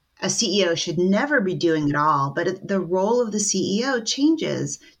a CEO should never be doing it all, but the role of the CEO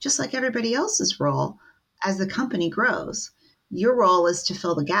changes just like everybody else's role as the company grows. Your role is to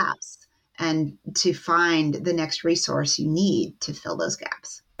fill the gaps and to find the next resource you need to fill those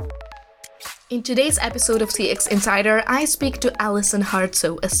gaps. In today's episode of CX Insider, I speak to Alison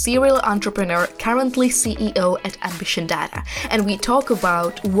Hartsoe, a serial entrepreneur, currently CEO at Ambition Data, and we talk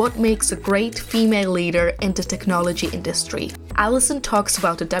about what makes a great female leader in the technology industry. Alison talks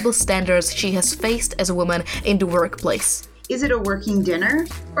about the double standards she has faced as a woman in the workplace. Is it a working dinner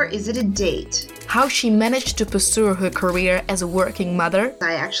or is it a date? How she managed to pursue her career as a working mother.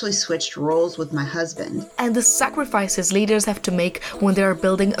 I actually switched roles with my husband. And the sacrifices leaders have to make when they are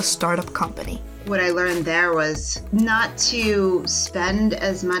building a startup company. What I learned there was not to spend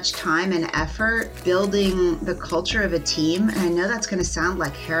as much time and effort building the culture of a team. And I know that's going to sound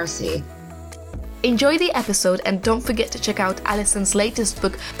like heresy. Enjoy the episode and don't forget to check out Alison's latest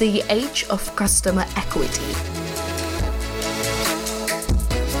book, The Age of Customer Equity.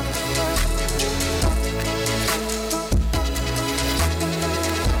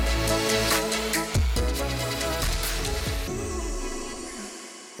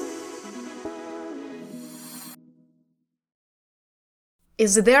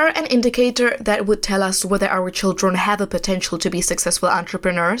 Is there an indicator that would tell us whether our children have a potential to be successful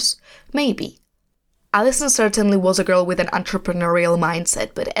entrepreneurs? Maybe. Alison certainly was a girl with an entrepreneurial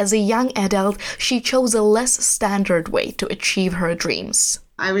mindset, but as a young adult, she chose a less standard way to achieve her dreams.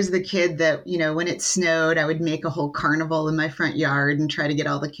 I was the kid that, when it snowed, I would make a whole carnival in my front yard and try to get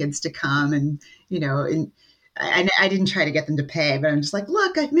all the kids to come and I didn't try to get them to pay, but I'm just like,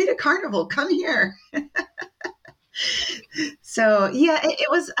 look, I've made a carnival, come here. So yeah, it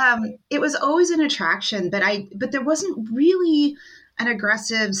was always an attraction, but there wasn't really an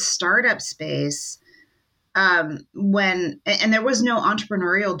aggressive startup space and there was no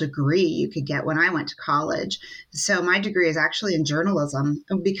entrepreneurial degree you could get when I went to college. So my degree is actually in journalism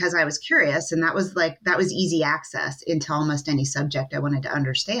because I was curious, and that was easy access into almost any subject I wanted to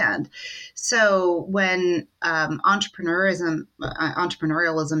understand. So when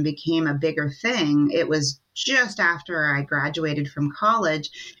entrepreneurialism became a bigger thing, it was just after I graduated from college.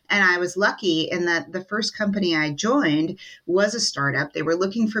 And I was lucky in that the first company I joined was a startup. They were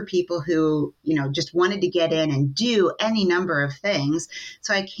looking for people who, just wanted to get in and do any number of things.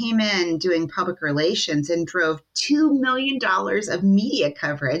 So I came in doing public relations and drove $2 million of media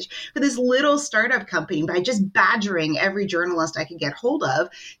coverage for this little startup company by just badgering every journalist I could get hold of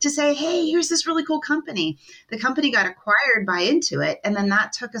to say, hey, here's this really cool company. The company got acquired by Intuit, and then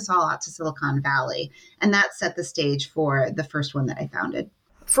that took us all out to Silicon Valley. And that set the stage for the first one that I founded.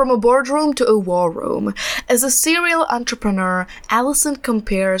 From a boardroom to a war room, as a serial entrepreneur, Alison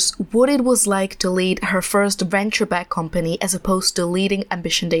compares what it was like to lead her first venture-backed company as opposed to leading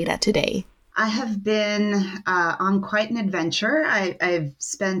Ambition Data today. I have been on quite an adventure. I've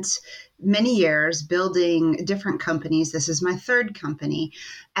spent many years building different companies. This is my third company.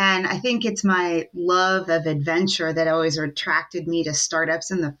 And I think it's my love of adventure that always attracted me to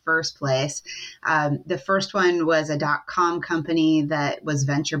startups in the first place. The first one was a .com company that was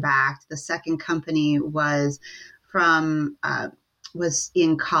venture-backed. The second company was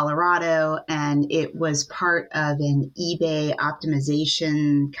in Colorado, and it was part of an eBay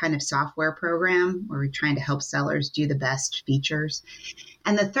optimization kind of software program where we're trying to help sellers do the best features.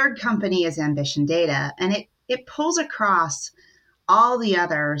 And the third company is Ambition Data, and it pulls across all the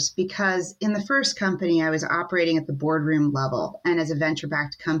others because in the first company, I was operating at the boardroom level. And as a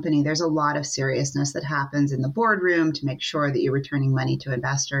venture-backed company, there's a lot of seriousness that happens in the boardroom to make sure that you're returning money to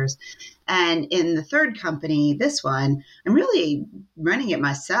investors. And in the third company, this one, I'm really running it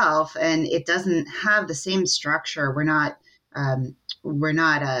myself, and it doesn't have the same structure. We're not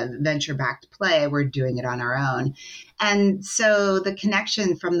a venture-backed play. We're doing it on our own. And so the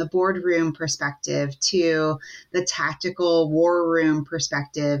connection from the boardroom perspective to the tactical war room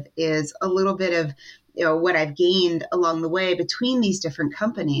perspective is a little bit of what I've gained along the way between these different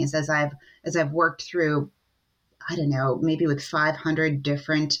companies as I've worked through, I don't know, maybe with 500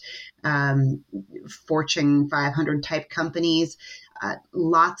 different Fortune 500 type companies,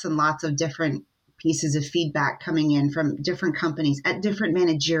 lots and lots of different pieces of feedback coming in from different companies at different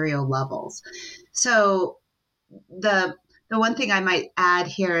managerial levels. So the one thing I might add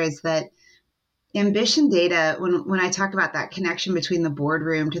here is that Ambition Data, when I talk about that connection between the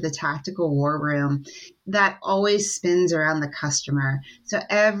boardroom to the tactical war room, that always spins around the customer. So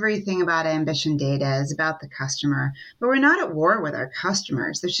everything about Ambition Data is about the customer, but we're not at war with our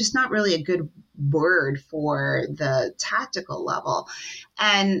customers. There's just not really a good word for the tactical level.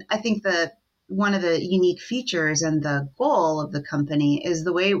 And I think the one of the unique features and the goal of the company is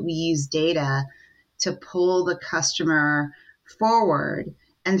the way we use data to pull the customer forward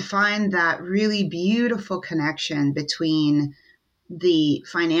and find that really beautiful connection between the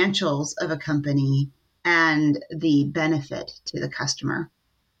financials of a company and the benefit to the customer.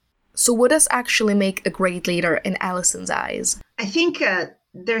 So what does actually make a great leader in Allison's eyes? I think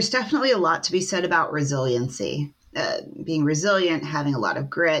there's definitely a lot to be said about resiliency, being resilient, having a lot of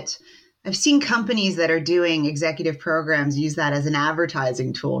grit. I've seen companies that are doing executive programs use that as an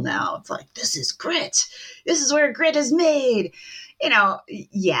advertising tool now. It's like, this is grit. This is where grit is made.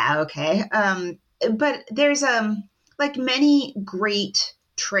 Yeah, okay. But there's like many great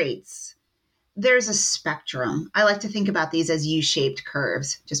traits, there's a spectrum. I like to think about these as U-shaped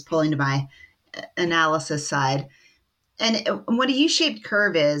curves, just pulling to my analysis side. And what a U-shaped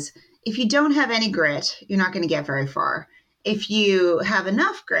curve is, if you don't have any grit, you're not going to get very far. If you have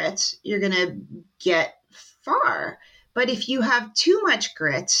enough grit, you're going to get far. But if you have too much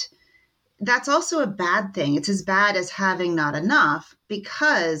grit, that's also a bad thing. It's as bad as having not enough,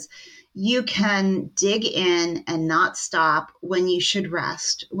 because you can dig in and not stop when you should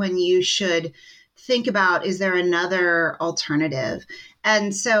rest, when you should think about, is there another alternative?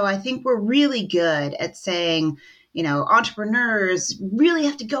 And so I think we're really good at saying, entrepreneurs really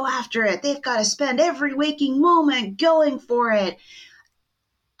have to go after it. They've got to spend every waking moment going for it.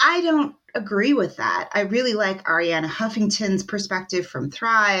 I don't agree with that. I really like Arianna Huffington's perspective from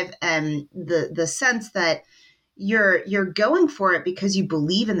Thrive, and the sense that you're going for it because you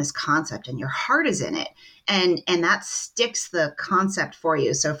believe in this concept and your heart is in it, and that sticks the concept for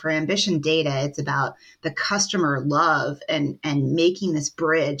you. So for Ambition Data, it's about the customer love and making this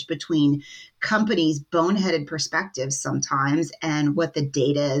bridge between companies' boneheaded perspectives sometimes and what the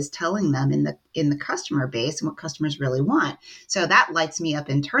data is telling them in the customer base and what customers really want. So that lights me up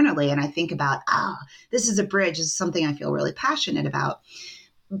internally, and I think about, this is a bridge. This is something I feel really passionate about.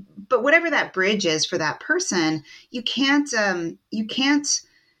 But whatever that bridge is for that person, you can't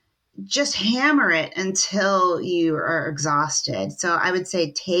just hammer it until you are exhausted. So I would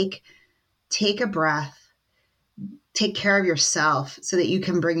say take a breath, take care of yourself so that you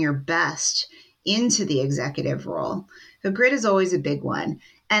can bring your best into the executive role. So grit is always a big one.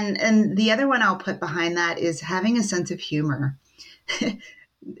 And the other one I'll put behind that is having a sense of humor.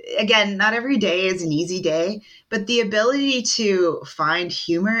 Again, not every day is an easy day, but the ability to find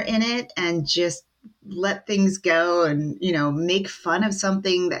humor in it and just let things go and, make fun of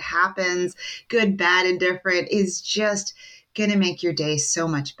something that happens, good, bad, indifferent, is just going to make your day so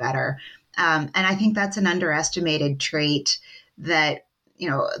much better. And I think that's an underestimated trait that,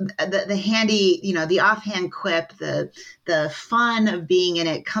 the handy, the offhand quip, the fun of being in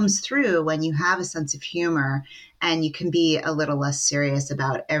it comes through when you have a sense of humor and you can be a little less serious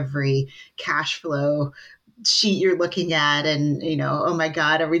about every cash flow sheet you're looking at and, oh my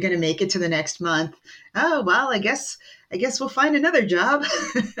God, are we going to make it to the next month? Oh, well, I guess we'll find another job.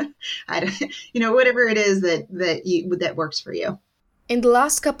 Whatever it is that works for you. In the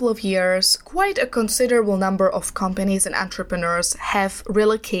last couple of years, quite a considerable number of companies and entrepreneurs have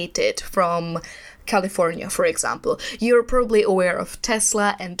relocated from California, for example. You're probably aware of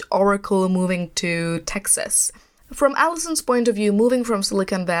Tesla and Oracle moving to Texas. From Allison's point of view, moving from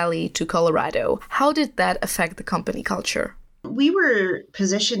Silicon Valley to Colorado, how did that affect the company culture? We were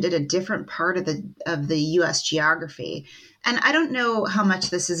positioned at a different part of the U.S. geography. And I don't know how much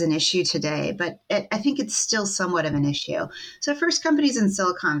this is an issue today, but I think it's still somewhat of an issue. So first, companies in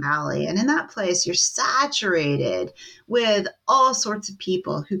Silicon Valley, and in that place, you're saturated with all sorts of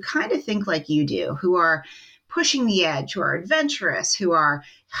people who kind of think like you do, who are pushing the edge, who are adventurous, who are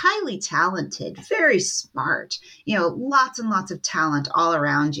highly talented, very smart, lots and lots of talent all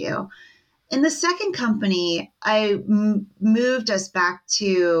around you. In the second company, I moved us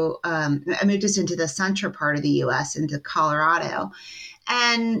into the central part of the U.S., into Colorado.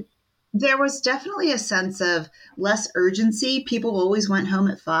 And there was definitely a sense of less urgency. People always went home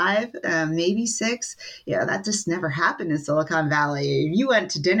at 5, maybe 6. That just never happened in Silicon Valley. You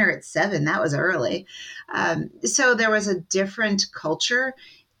went to dinner at 7. That was early. So there was a different culture.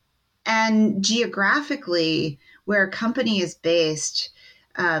 And geographically, where a company is based,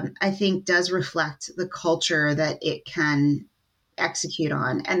 I think does reflect the culture that it can execute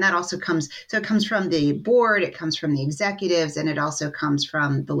on. And that also comes from the board, it comes from the executives, and it also comes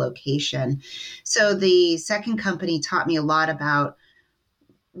from the location. So the second company taught me a lot about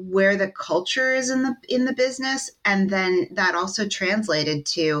where the culture is in the business. And then that also translated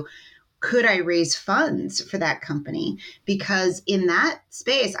to, could I raise funds for that company? Because in that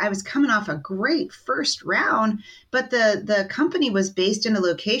space, I was coming off a great first round, but the company was based in a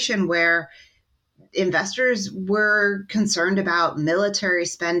location where investors were concerned about military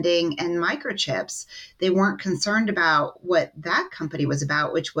spending and microchips. They weren't concerned about what that company was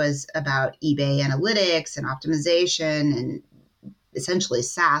about, which was about eBay analytics and optimization and essentially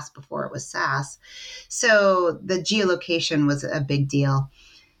SaaS before it was SaaS. So the geolocation was a big deal.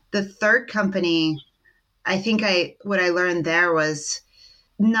 The third company, I think what I learned there was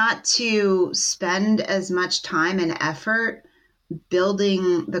not to spend as much time and effort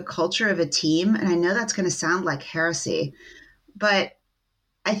building the culture of a team. And I know that's going to sound like heresy, but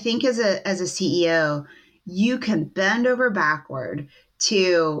I think as a CEO, you can bend over backward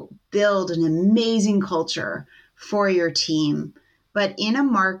to build an amazing culture for your team. But in a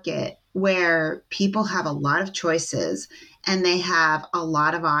market where people have a lot of choices and they have a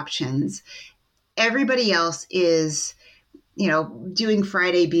lot of options, everybody else is, doing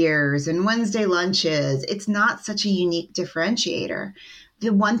Friday beers and Wednesday lunches. It's not such a unique differentiator.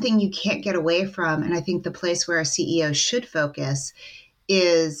 The one thing you can't get away from, and I think the place where a CEO should focus,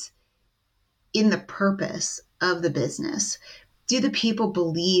 is in the purpose of the business. Do the people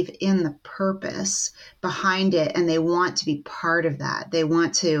believe in the purpose behind it and they want to be part of that? They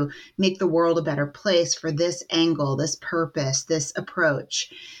want to make the world a better place for this angle, this purpose, this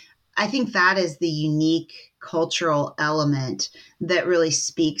approach. I think that is the unique cultural element that really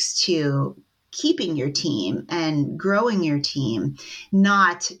speaks to keeping your team and growing your team.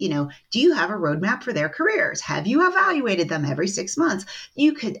 Not, do you have a roadmap for their careers? Have you evaluated them every 6 months?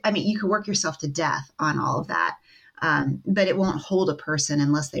 You could work yourself to death on all of that. But it won't hold a person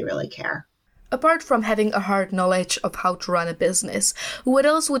unless they really care. Apart from having a hard knowledge of how to run a business, what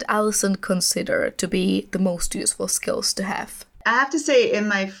else would Alison consider to be the most useful skills to have? I have to say, in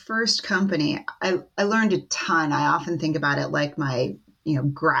my first company, I learned a ton. I often think about it like my,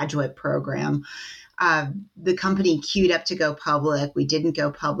 graduate program. The company queued up to go public. We didn't go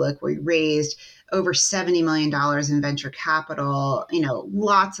public. We raised over $70 million in venture capital,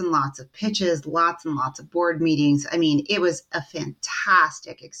 lots and lots of pitches, lots and lots of board meetings. I mean, it was a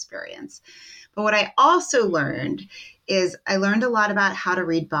fantastic experience. But what I also learned is I learned a lot about how to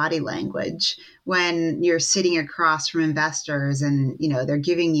read body language when you're sitting across from investors and, they're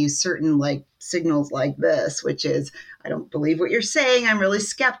giving you certain signals like this, which is, I don't believe what you're saying. I'm really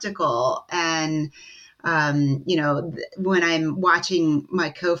skeptical. And, when I'm watching my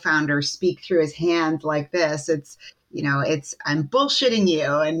co-founder speak through his hands like this, it's I'm bullshitting you.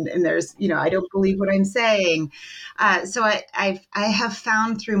 And there's, I don't believe what I'm saying. So I have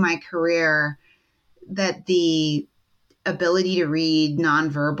found through my career that the ability to read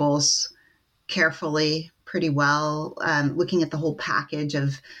nonverbals carefully, pretty well, looking at the whole package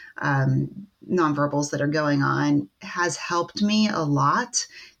of nonverbals that are going on has helped me a lot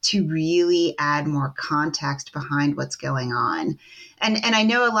to really add more context behind what's going on. And I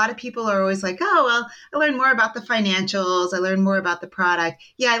know a lot of people are always like, oh, well, I learned more about the financials. I learned more about the product.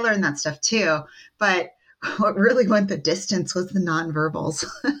 Yeah, I learned that stuff too. But what really went the distance was the nonverbals.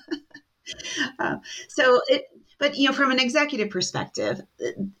 But from an executive perspective,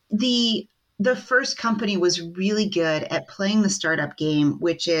 the first company was really good at playing the startup game,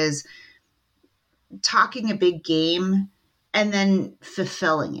 which is talking a big game and then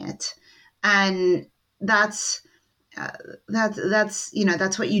fulfilling it. And that's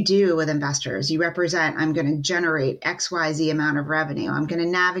what you do with investors. You represent, I'm going to generate XYZ amount of revenue. I'm going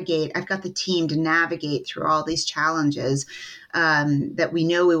to navigate. I've got the team to navigate through all these challenges that we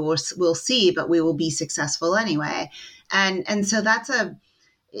know we'll see, but we will be successful anyway. And so that's a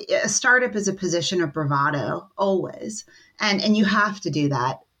startup is a position of bravado always. And you have to do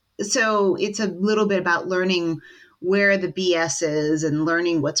that. So it's a little bit about learning where the BS is and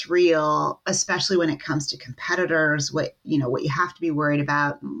learning what's real, especially when it comes to competitors, what you have to be worried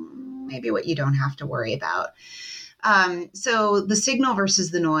about, maybe what you don't have to worry about. So the signal versus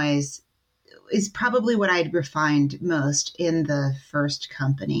the noise is probably what I'd refined most in the first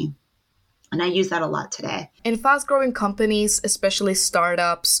company. And I use that a lot today. In fast-growing companies, especially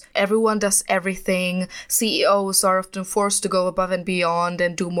startups, everyone does everything. CEOs are often forced to go above and beyond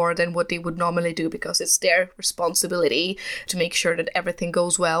and do more than what they would normally do because it's their responsibility to make sure that everything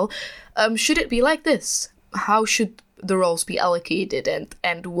goes well. Should it be like this? How should the roles be allocated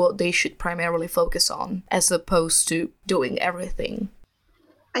and what they should primarily focus on as opposed to doing everything?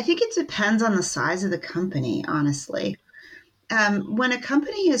 I think it depends on the size of the company, honestly. When a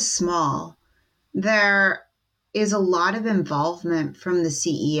company is small, there is a lot of involvement from the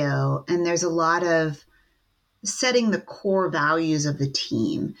CEO, and there's a lot of setting the core values of the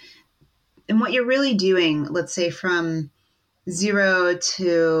team. And what you're really doing, let's say from 0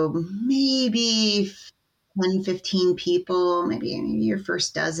 to maybe 10, 15 people, maybe your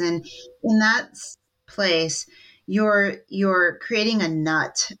first dozen, in that place, you're creating a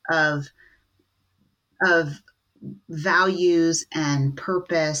nut of values and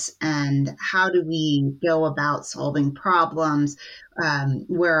purpose and how do we go about solving problems,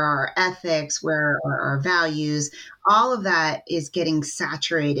 where are our ethics, where are our values. All of that is getting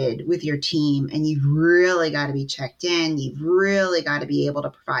saturated with your team, and you've really got to be checked in. You've really got to be able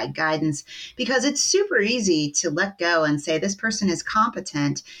to provide guidance, because it's super easy to let go and say this person is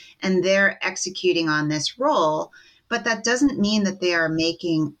competent and they're executing on this role, but that doesn't mean that they are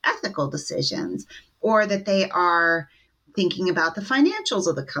making ethical decisions, or that they are thinking about the financials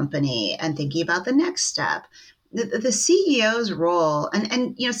of the company and thinking about the next step. The CEO's role,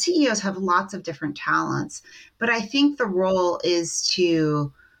 and CEOs have lots of different talents, but I think the role is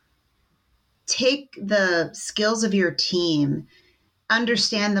to take the skills of your team,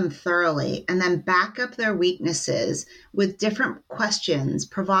 understand them thoroughly, and then back up their weaknesses with different questions,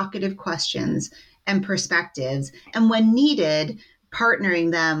 provocative questions and perspectives. And when needed,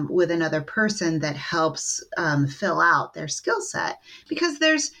 partnering them with another person that helps fill out their skill set, because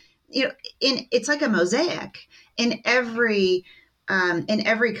there's, it's like a mosaic in every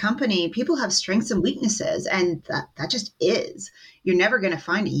company. People have strengths and weaknesses, and that just is. You're never going to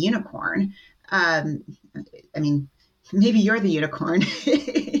find a unicorn. Maybe you're the unicorn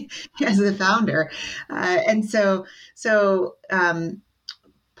as the founder, and so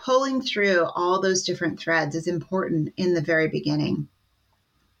pulling through all those different threads is important in the very beginning.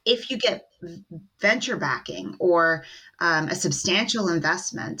 If you get venture backing or a substantial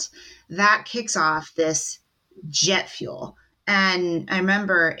investment, that kicks off this jet fuel. And I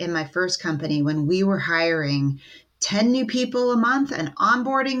remember in my first company when we were hiring 10 new people a month and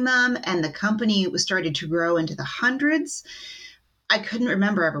onboarding them, and the company was started to grow into the hundreds. I couldn't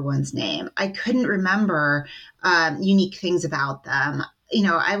remember everyone's name. I couldn't remember unique things about them.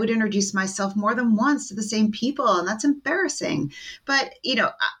 I would introduce myself more than once to the same people, and that's embarrassing. But,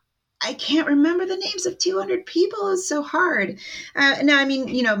 I can't remember the names of 200 people. It's so hard. Now,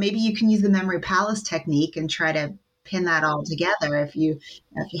 maybe you can use the memory palace technique and try to pin that all together if you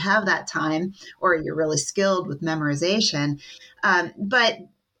have that time, or you're really skilled with memorization. But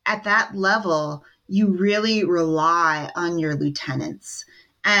at that level, you really rely on your lieutenants.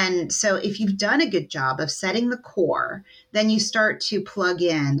 And so if you've done a good job of setting the core, then you start to plug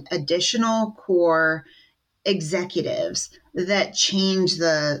in additional core executives that change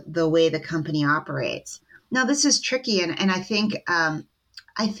the way the company operates. Now, this is tricky. And I think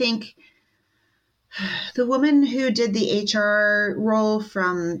the woman who did the HR role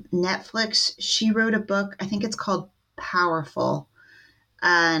from Netflix, she wrote a book, I think it's called Powerful.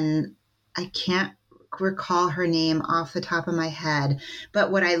 And I can't recall her name off the top of my head.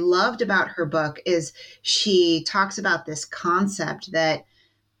 But what I loved about her book is she talks about this concept that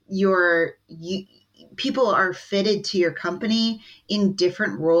people are fitted to your company in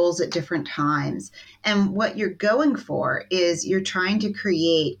different roles at different times. And what you're going for is you're trying to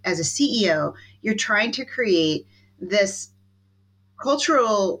create, as a CEO, you're trying to create this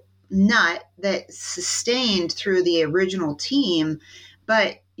cultural nut that's sustained through the original team,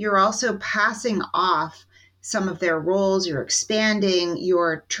 but you're also passing off some of their roles, you're expanding,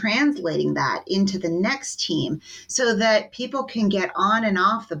 you're translating that into the next team so that people can get on and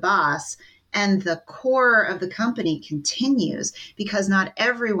off the bus and the core of the company continues, because not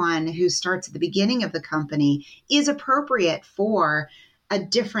everyone who starts at the beginning of the company is appropriate for a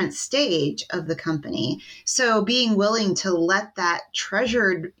different stage of the company. So being willing to let that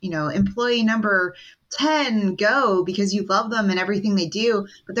treasured, employee number 10 go because you love them and everything they do,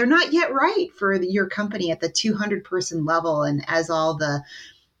 but they're not yet right for your company at the 200 person level. And as all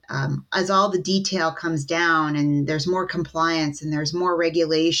the detail comes down and there's more compliance and there's more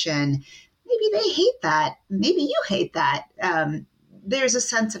regulation, maybe they hate that. Maybe you hate that. There's a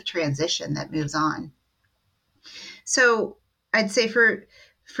sense of transition that moves on. So I'd say for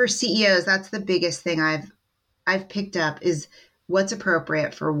CEOs, that's the biggest thing I've picked up is what's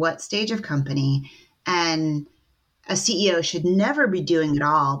appropriate for what stage of company. And a CEO should never be doing it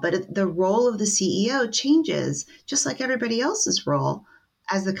all, but the role of the CEO changes just like everybody else's role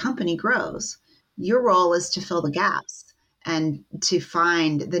as the company grows. Your role is to fill the gaps and to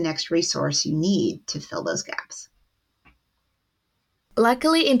find the next resource you need to fill those gaps.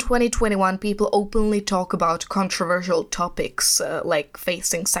 Luckily, in 2021, people openly talk about controversial topics like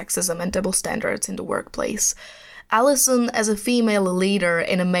facing sexism and double standards in the workplace. Alison, as a female leader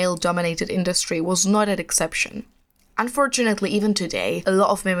in a male-dominated industry, was not an exception. Unfortunately, even today, a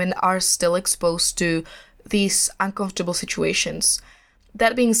lot of women are still exposed to these uncomfortable situations.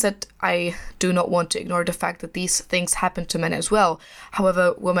 That being said, I do not want to ignore the fact that these things happen to men as well.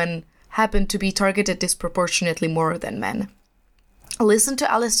 However, women happen to be targeted disproportionately more than men. Listen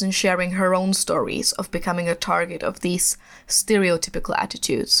to Alison sharing her own stories of becoming a target of these stereotypical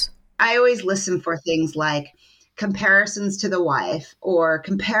attitudes. I always listen for things like comparisons to the wife or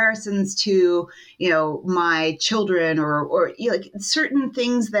comparisons to, my children or like certain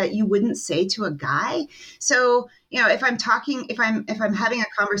things that you wouldn't say to a guy. So, if I'm having a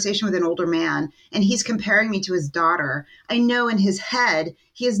conversation with an older man and he's comparing me to his daughter, I know in his head,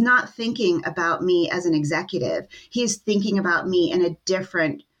 he is not thinking about me as an executive. He is thinking about me in a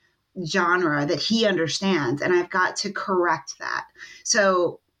different genre that he understands. And I've got to correct that.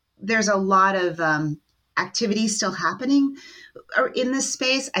 So there's a lot of activity still happening in this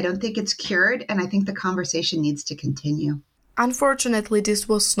space. I don't think it's cured, and I think the conversation needs to continue. Unfortunately, this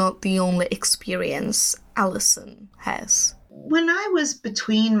was not the only experience Alison has. When I was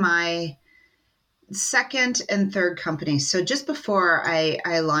between my second and third company, so just before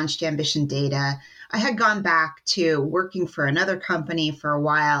I launched Ambition Data, I had gone back to working for another company for a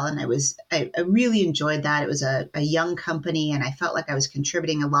while, and I really enjoyed that. It was a young company, and I felt like I was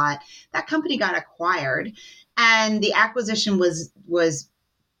contributing a lot. That company got acquired, and the acquisition was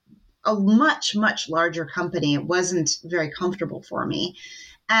a much, much larger company. It wasn't very comfortable for me.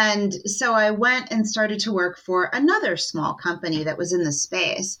 And so I went and started to work for another small company that was in the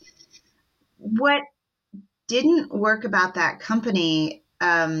space. What didn't work about that company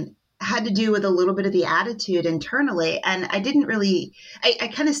had to do with a little bit of the attitude internally. And I didn't really,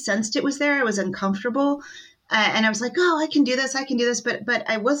 I kind of sensed it was there. I was uncomfortable. And I was like, oh, I can do this. But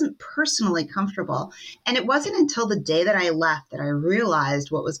I wasn't personally comfortable. And it wasn't until the day that I left that I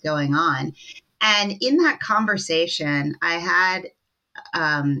realized what was going on. And in that conversation, I had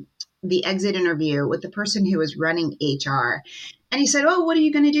the exit interview with the person who was running HR. And he said, oh, what are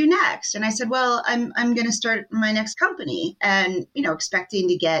you going to do next? And I said, well, I'm going to start my next company, and, expecting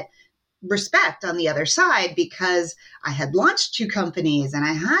to get respect on the other side because I had launched 2 companies and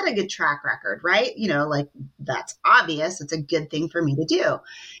I had a good track record, right? Like that's obvious. It's a good thing for me to do.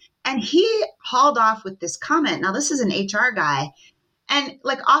 And he hauled off with this comment. Now, this is an HR guy. And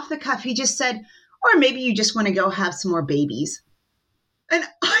like off the cuff, he just said, or maybe you just want to go have some more babies. And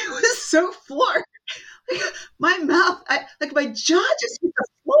I was so floored. Like, my mouth, my jaw just hit the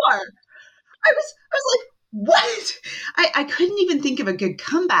floor. I was like, what? I couldn't even think of a good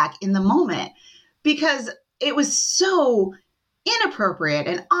comeback in the moment because it was so inappropriate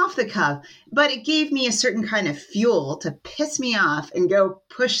and off the cuff, but it gave me a certain kind of fuel to piss me off and go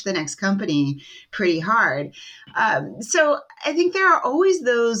push the next company pretty hard. So I think there are always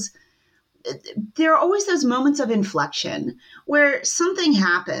those moments of inflection where something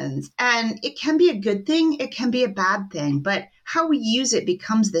happens, and it can be a good thing, it can be a bad thing, but how we use it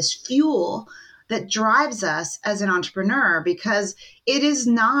becomes this fuel that drives us as an entrepreneur, because it is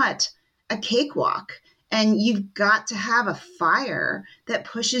not a cakewalk, and you've got to have a fire that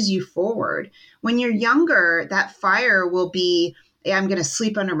pushes you forward. When you're younger, that fire will be, I'm going to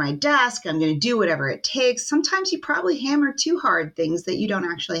sleep under my desk. I'm going to do whatever it takes. Sometimes you probably hammer too hard things that you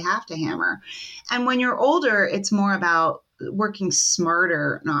don't actually have to hammer. And when you're older, it's more about working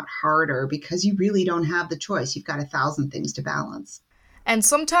smarter, not harder, because you really don't have the choice. You've got 1,000 things to balance. And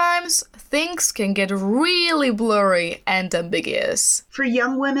sometimes things can get really blurry and ambiguous. For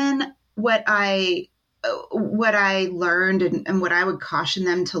young women, what I learned and what I would caution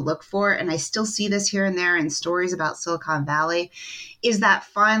them to look for, and I still see this here and there in stories about Silicon Valley, is that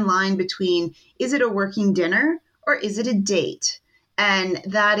fine line between, is it a working dinner or is it a date? And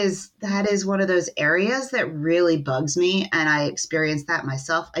that is one of those areas that really bugs me. And I experience that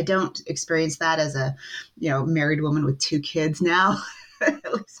myself. I don't experience that as a, married woman with 2 kids now.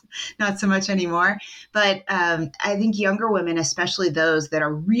 At least not so much anymore. But I think younger women, especially those that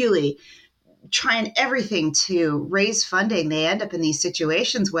are really trying everything to raise funding, they end up in these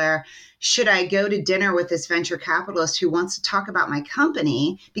situations where, should I go to dinner with this venture capitalist who wants to talk about my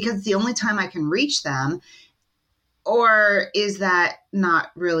company because it's the only time I can reach them? Or is that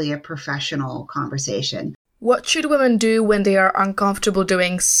not really a professional conversation? What should women do when they are uncomfortable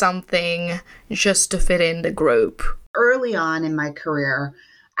doing something just to fit in the group? Early on in my career,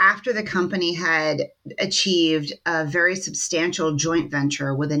 after the company had achieved a very substantial joint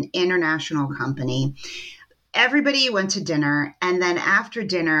venture with an international company, everybody went to dinner. And then after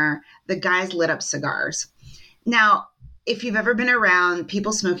dinner, the guys lit up cigars. Now, if you've ever been around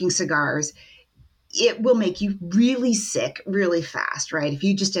people smoking cigars, it will make you really sick really fast, right? If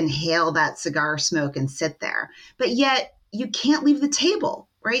you just inhale that cigar smoke and sit there. But yet you can't leave the table.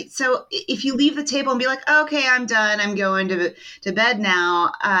 right? So if you leave the table and be like, okay, I'm done, I'm going to bed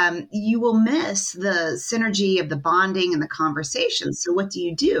now, you will miss the synergy of the bonding and the conversation. So what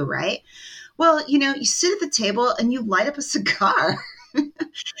do, right? Well, you sit at the table and you light up a cigar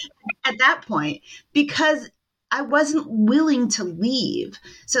at that point, because I wasn't willing to leave.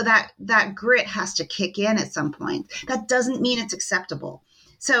 So that grit has to kick in at some point. That doesn't mean it's acceptable.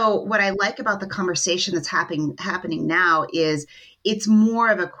 So what I like about the conversation that's happening now is it's more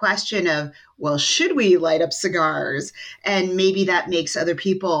of a question of, well, should we light up cigars? And maybe that makes other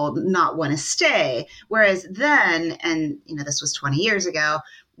people not want to stay. Whereas then, and this was 20 years ago,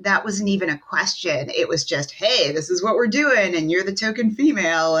 that wasn't even a question. It was just, hey, this is what we're doing, and you're the token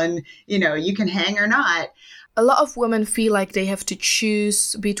female, and you can hang or not. A lot of women feel like they have to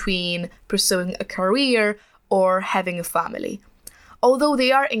choose between pursuing a career or having a family. Although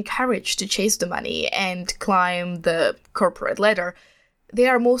they are encouraged to chase the money and climb the corporate ladder, they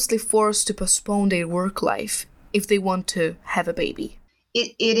are mostly forced to postpone their work life if they want to have a baby.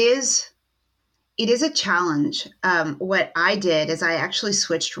 It is a challenge. What I did is I actually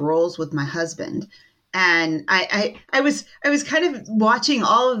switched roles with my husband. And I was kind of watching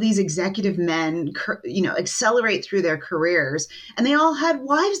all of these executive men, accelerate through their careers, and they all had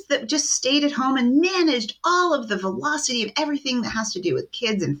wives that just stayed at home and managed all of the velocity of everything that has to do with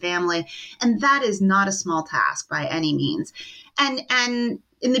kids and family. And that is not a small task by any means. And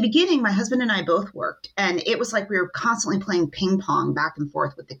in the beginning, my husband and I both worked, and it was like we were constantly playing ping pong back and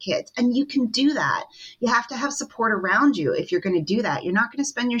forth with the kids. And you can do that. You have to have support around you if you're going to do that. You're not going to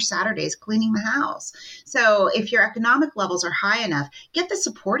spend your Saturdays cleaning the house. So if your economic levels are high enough, get the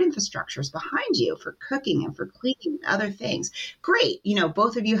support infrastructures behind you for cooking and for cleaning and other things. Great.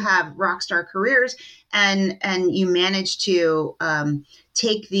 Both of you have rock star careers, and you manage to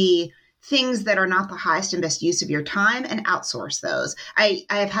take the things that are not the highest and best use of your time and outsource those. I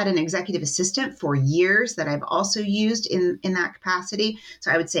have had an executive assistant for years that I've also used in that capacity.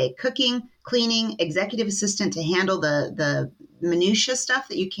 So I would say cooking, cleaning, executive assistant to handle the minutia stuff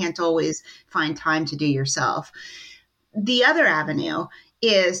that you can't always find time to do yourself. The other avenue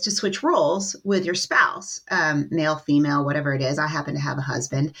is to switch roles with your spouse, male, female, whatever it is. I happen to have a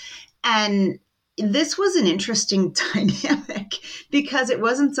husband. And this was an interesting dynamic because it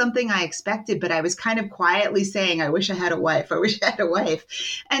wasn't something I expected, but I was kind of quietly saying, I wish I had a wife. I wish I had a wife.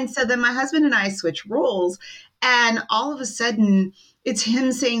 And so then my husband and I switched roles, and all of a sudden it's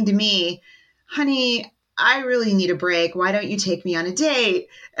him saying to me, honey, I really need a break. Why don't you take me on a date?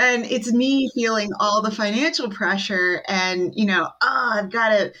 And it's me feeling all the financial pressure and, I've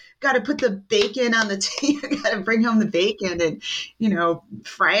got to put the bacon on the table. I got to bring home the bacon and,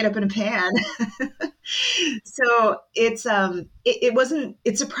 fry it up in a pan. So it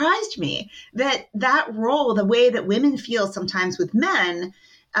surprised me that role, the way that women feel sometimes with men,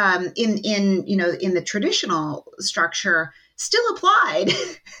 in the traditional structure, still applied.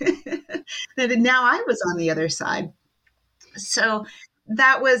 That now I was on the other side. So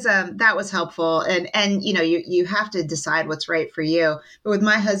that was helpful. And you have to decide what's right for you. But with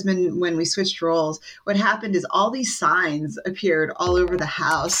my husband, when we switched roles, what happened is all these signs appeared all over the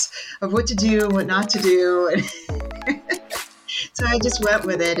house of what to do, what not to do. And so I just went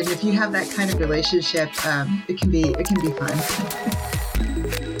with it. And if you have that kind of relationship, it can be fun.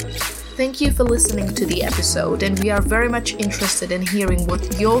 Thank you for listening to the episode, and we are very much interested in hearing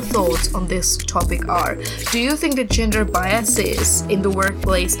what your thoughts on this topic are. Do you think that gender biases in the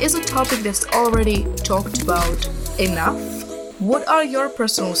workplace is a topic that's already talked about enough? What are your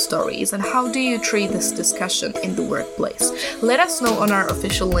personal stories, and how do you treat this discussion in the workplace? Let us know on our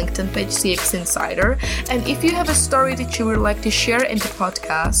official LinkedIn page, CX Insider. And if you have a story that you would like to share in the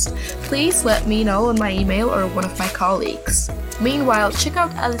podcast, please let me know on my email or one of my colleagues. Meanwhile, check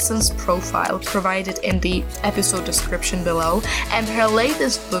out Alison's profile provided in the episode description below and her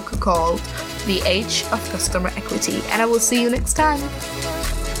latest book called The Age of Customer Equity. And I will see you next time.